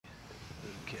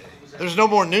There's no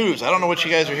more news. I don't know what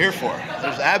you guys are here for.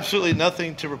 There's absolutely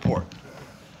nothing to report.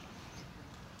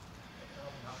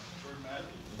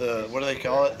 What do they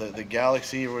call it? The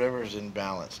galaxy or whatever is in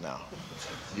balance now.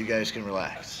 You guys can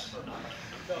relax.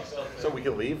 So we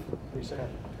can leave?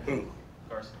 Who?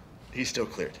 Carson. He's still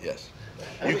cleared, yes.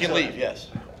 You can leave, yes.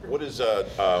 What does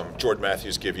Jordan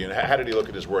Matthews give you, and how did he look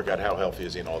at his workout? How healthy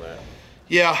is he and all that?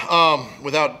 Yeah,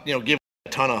 without giving a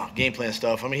ton of game plan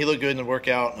stuff. I mean, he looked good in the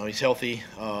workout. He's healthy.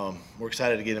 We're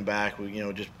excited to get him back. We,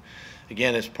 just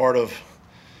again, it's part of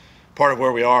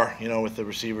where we are, with the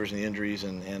receivers and the injuries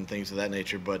and things of that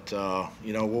nature. But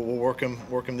we'll work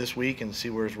him this week and see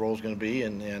where his role is going to be,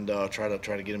 and try to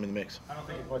get him in the mix. I don't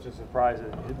think it's much of a surprise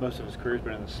that most of his career's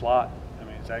been in the slot. I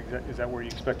mean, is that where you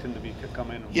expect him to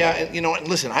come in? Yeah, and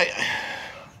listen,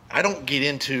 I don't get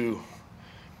into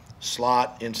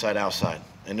slot inside outside.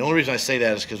 And the only reason I say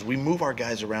that is because we move our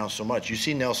guys around so much. You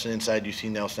see Nelson inside, you see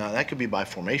Nelson out. That could be by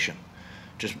formation,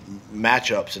 just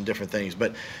matchups and different things.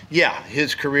 But yeah,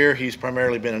 his career, he's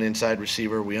primarily been an inside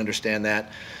receiver. We understand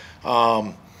that,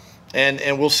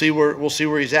 and we'll see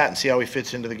where he's at and see how he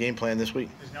fits into the game plan this week.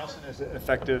 Is Nelson as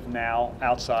effective now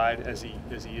outside as he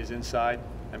is inside?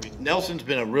 I mean, Nelson's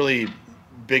been a really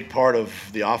big part of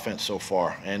the offense so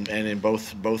far, and in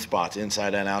both spots,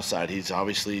 inside and outside. He's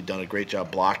obviously done a great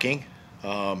job blocking.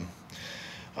 In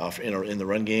the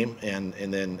run game, and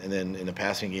then in the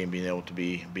passing game, being able to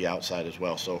be outside as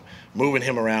well. So moving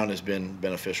him around has been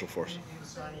beneficial for us.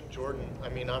 Signing Jordan, I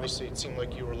mean, obviously it seemed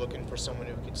like you were looking for someone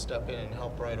who could step in and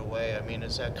help right away. I mean,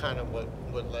 is that kind of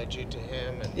what led you to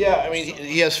him? Yeah, I mean,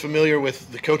 he has familiar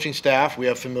with the coaching staff. We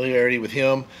have familiarity with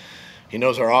him. He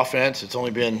knows our offense. It's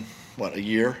only been a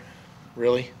year,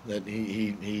 really, that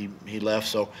he left.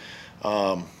 So.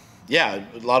 Yeah,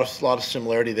 a lot of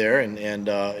similarity there, and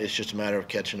it's just a matter of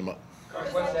catching them up.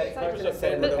 Besides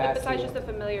just the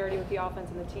familiarity with the offense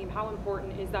and the team, how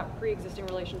important is that pre-existing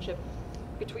relationship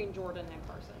between Jordan and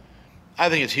Carson? I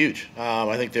think it's huge.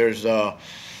 I think there's, it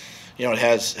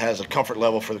has a comfort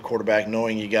level for the quarterback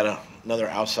knowing you got another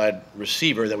outside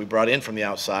receiver that we brought in from the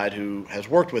outside who has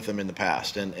worked with him in the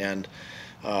past, and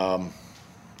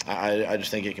I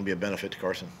just think it can be a benefit to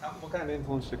Carson. What kind of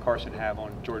influence did Carson have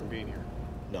on Jordan being here?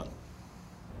 None.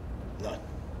 Okay.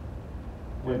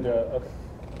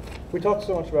 We talked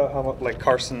so much about how much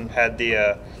Carson had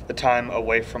the time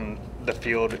away from the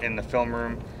field in the film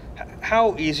room.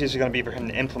 How easy is it going to be for him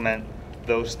to implement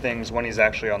those things when he's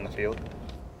actually on the field?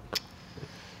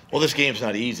 Well, this game's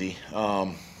not easy,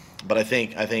 but I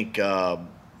think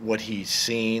what he's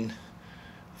seen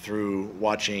through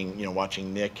watching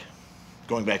Nick,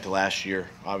 going back to last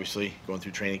year, obviously going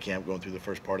through training camp, going through the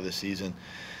first part of the season.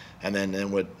 And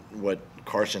then what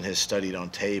Carson has studied on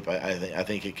tape, I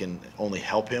think it can only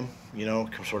help him,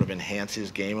 sort of enhance his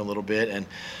game a little bit. And,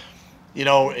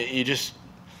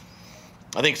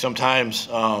 I think sometimes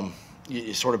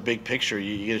sort of big picture,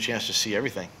 you get a chance to see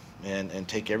everything and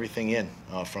take everything in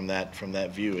from that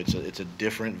view. It's a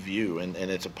different view, and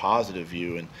it's a positive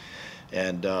view.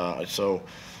 And so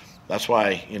that's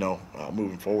why,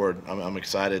 moving forward, I'm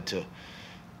excited to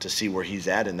see where he's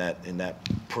at in that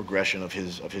progression of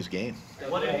his game.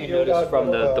 What have you noticed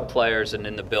from the players and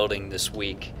in the building this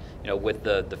week, with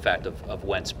the fact of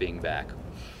Wentz being back?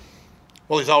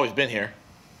 Well, he's always been here.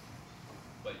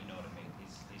 But you know what I mean?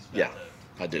 He's yeah,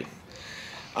 I do.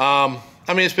 I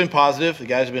mean, it's been positive. The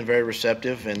guys have been very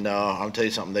receptive, and I'll tell you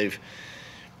something.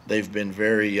 They've been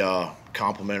very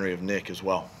complimentary of Nick as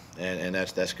well, and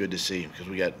that's good to see because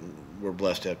we're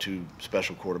blessed to have two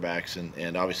special quarterbacks,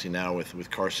 and obviously now with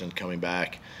Carson coming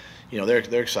back,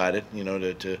 they're excited.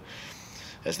 To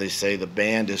as they say, the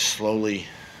band is slowly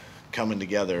coming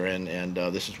together, and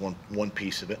this is one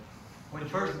piece of it. When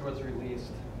Carson was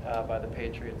released by the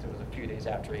Patriots, it was a few days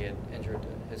after he had injured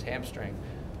his hamstring.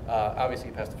 Obviously,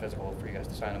 he passed the physical for you guys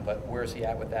to sign him, but where is he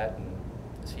at with that, and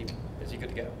is he good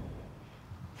to go?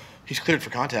 He's cleared for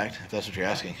contact, if that's what you're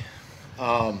asking.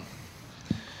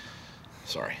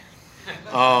 Sorry. You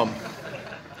got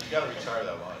to retire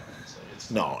that line.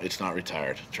 No, it's not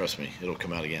retired. Trust me, it'll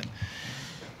come out again.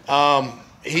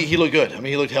 He looked good. I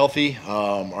mean, he looked healthy.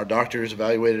 Our doctors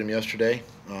evaluated him yesterday.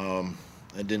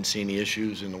 I didn't see any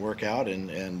issues in the workout,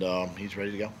 and he's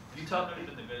ready to go. You talked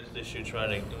about the greatest issue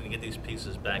trying to get these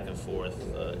pieces back and forth.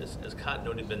 Has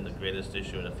continuity been the greatest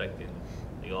issue in affecting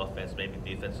the offense, maybe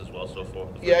defense as well so far?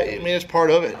 Yeah, I mean, it's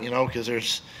part of it, because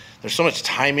there's so much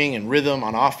timing and rhythm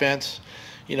on offense,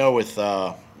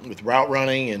 with route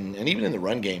running and even in the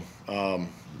run game,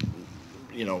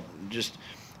 just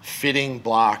fitting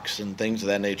blocks and things of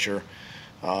that nature.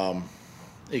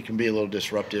 It can be a little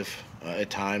disruptive at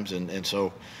times, and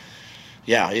so,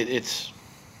 yeah, it's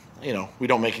we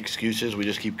don't make excuses. We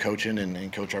just keep coaching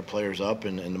and coach our players up,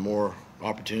 and the more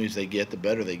opportunities they get, the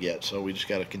better they get. So we just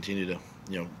got to continue to,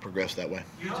 progress that way.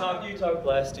 You talked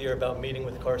last year about meeting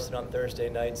with Carson on Thursday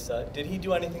nights. Did he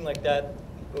do anything like that,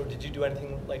 or did you do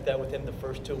anything like that with him the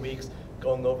first 2 weeks,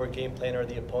 going over game plan or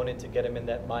the opponent to get him in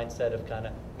that mindset of kind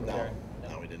of preparing?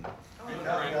 No, we didn't.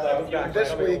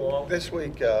 This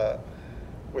week,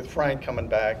 with Frank coming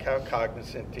back, how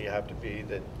cognizant do you have to be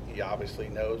that he obviously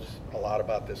knows a lot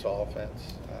about this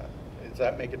offense? Does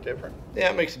that make it different? Yeah,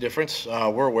 it makes a difference.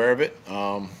 We're aware of it.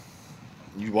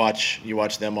 You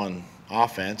watch them on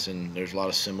offense, and there's a lot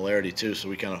of similarity too. So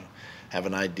we kind of have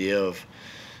an idea of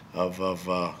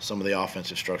some of the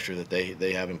offensive structure that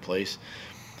they have in place.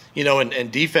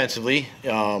 And defensively,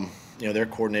 their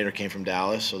coordinator came from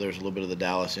Dallas, so there's a little bit of the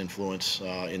Dallas influence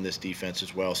in this defense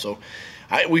as well. So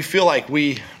we feel like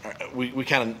we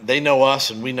kind of, they know us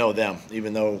and we know them,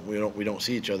 even though we don't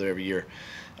see each other every year.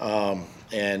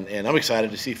 And I'm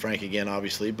excited to see Frank again,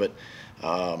 obviously, but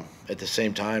at the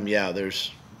same time, yeah,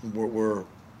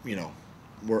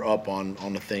 we're up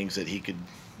on the things that he could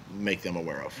make them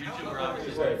aware of. For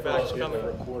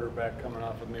a quarterback coming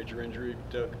off a major injury,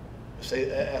 Doug.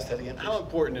 Ask that again, please. How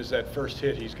important is that first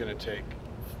hit he's going to take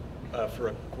for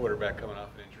a quarterback coming off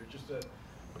an injury? Just to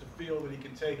feel that he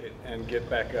can take it and get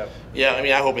back up. Yeah,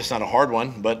 I hope it's not a hard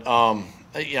one, but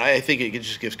I think it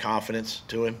just gives confidence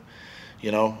to him.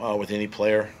 With any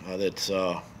player that's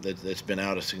been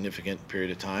out a significant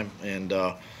period of time, and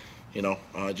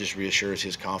just reassures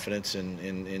his confidence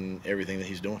in everything that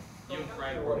he's doing. You and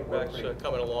Frank, running backs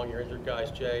coming along, your injured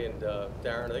guys, Jay and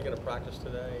Darren, are they going to practice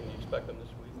today? And you expect them this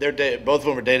week? Both of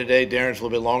them are day to day. Darren's a little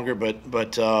bit longer,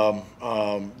 but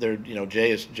they're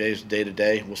Jay's day to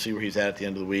day. We'll see where he's at the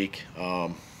end of the week.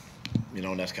 And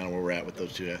that's kind of where we're at with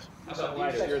those two guys.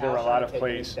 Last year there were a lot of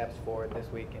plays. Steps forward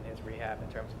this week in his rehab in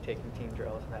terms of taking team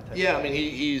drills and that type Yeah, of thing.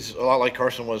 he's a lot like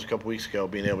Carson was a couple weeks ago,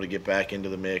 being able to get back into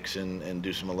the mix and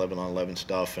do some 11-on-11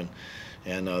 stuff, and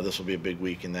this will be a big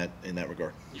week in that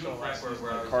regard. You and Frank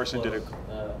were Carson did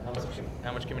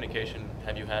how much communication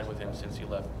have you had with him since he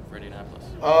left for Indianapolis?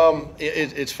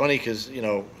 It's funny because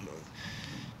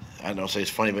I don't say it's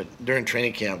funny, but during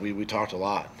training camp we talked a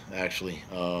lot actually,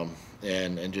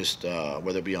 and just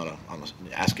whether it be on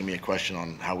asking me a question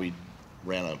on how we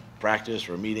ran a practice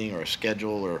or a meeting or a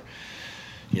schedule or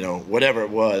whatever it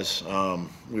was,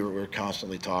 we were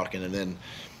constantly talking, and then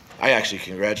I actually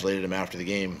congratulated him after the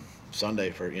game Sunday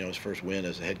for his first win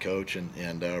as a head coach,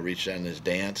 and reached out in his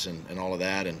dance and all of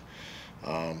that, and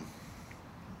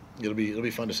it'll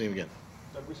be fun to see him again.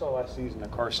 Like we saw last season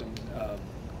that Carson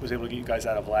was able to get you guys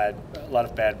out of a lot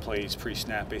of bad plays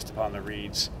pre-snap based upon the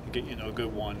reads and get a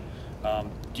good one.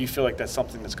 Do you feel like that's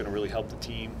something that's going to really help the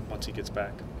team once he gets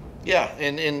back? Yeah,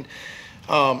 and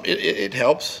it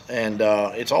helps, and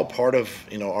it's all part of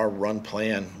our run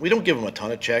plan. We don't give them a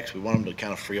ton of checks. We want them to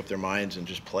kind of free up their minds and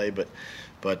just play, but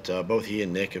both he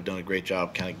and Nick have done a great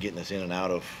job kind of getting us in and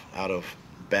out of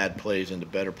bad plays into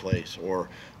better plays, or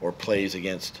plays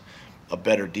against a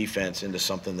better defense into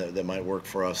something that might work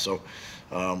for us. So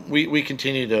we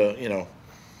continue to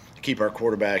keep our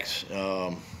quarterbacks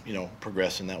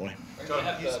progressing that way. Are you going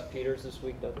to have Peters this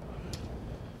week, though?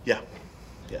 Yeah.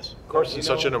 Yes. Carson's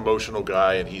such an emotional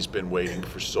guy, and he's been waiting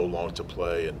for so long to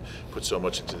play and put so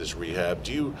much into this rehab.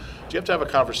 Do you have to have a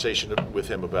conversation with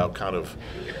him about kind of,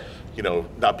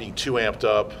 not being too amped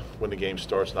up when the game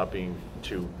starts, not being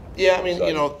too? Yeah,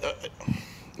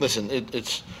 listen,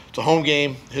 it's a home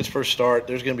game, his first start.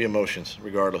 There's going to be emotions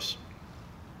regardless.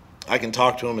 I can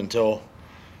talk to him until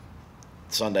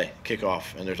Sunday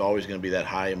kickoff, and there's always going to be that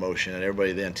high emotion and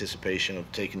everybody the anticipation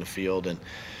of taking the field, and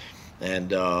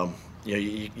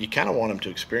you kind of want him to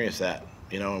experience that,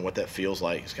 and what that feels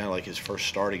like. It's kind of like his first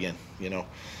start again,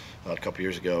 a couple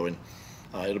years ago, and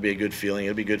it'll be a good feeling.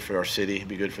 It'll be good for our city. It'll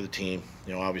be good for the team,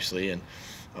 obviously, and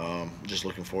just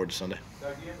looking forward to Sunday.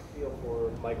 Doug, do you have a feel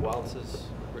for Mike Wallace's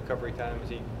recovery time? Is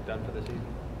he done for the season?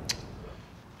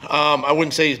 I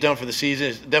wouldn't say he's done for the season.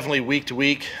 It's definitely week to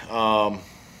week,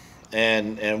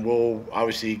 and we'll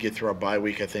obviously get through our bye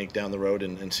week, I think, down the road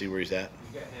and see where he's at.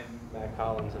 You got him, Matt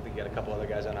Collins. I think you got a couple other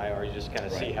guys on IR. You just kind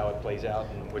of see how it plays out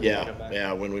and when you come back.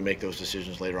 Yeah, when we make those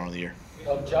decisions later on in the year.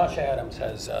 Josh Adams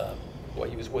has,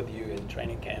 he was with you in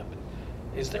training camp.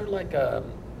 Is there like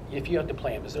if you had to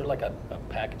play him, is there like a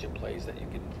package of plays that you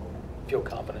can feel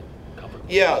comfortable?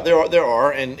 Yeah, there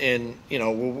are, and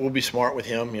we'll be smart with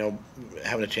him,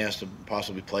 having a chance to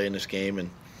possibly play in this game and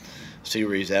see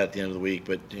where he's at the end of the week.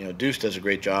 But Deuce does a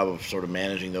great job of sort of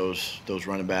managing those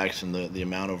running backs and the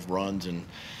amount of runs and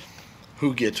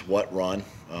who gets what run.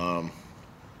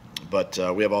 But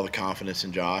we have all the confidence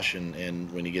in Josh,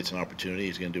 and when he gets an opportunity,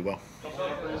 he's going to do well.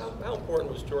 How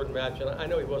important was Jordan Match? And I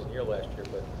know he wasn't here last year,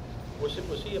 but was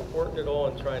he important at all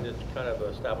in trying to kind of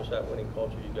establish that winning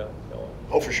culture you got going?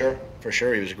 Oh, for sure. For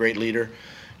sure. He was a great leader,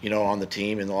 on the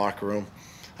team, in the locker room,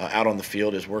 out on the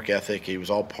field, his work ethic. He was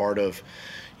all part of,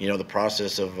 the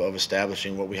process of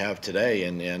establishing what we have today.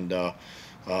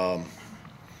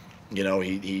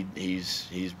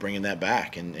 He's bringing that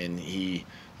back, and he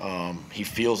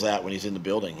feels that when he's in the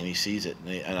building and he sees it,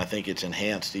 and I think it's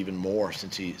enhanced even more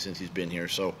since he's been here.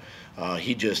 So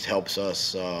he just helps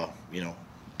us,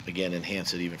 again,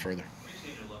 enhance it even further. What do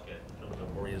you see Luck at in terms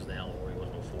of where he is now and where he was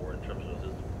before in terms of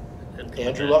his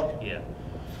Andrew Luck? Yeah.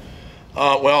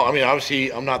 Well, I mean,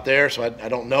 obviously I'm not there, so I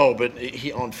don't know, but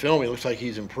he on film he looks like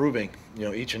he's improving,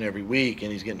 each and every week,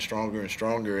 and he's getting stronger and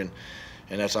stronger, and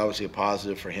that's obviously a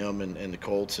positive for him and the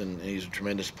Colts, and he's a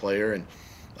tremendous player, and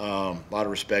a lot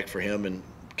of respect for him, and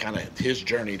kind of his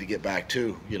journey to get back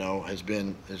to, has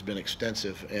been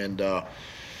extensive, and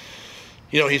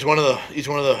he's one of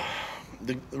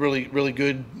the really, really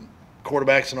good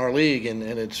quarterbacks in our league, and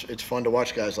it's fun to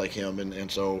watch guys like him,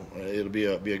 and so it'll be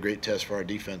a great test for our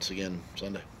defense again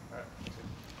Sunday. All right.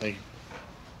 Thank you.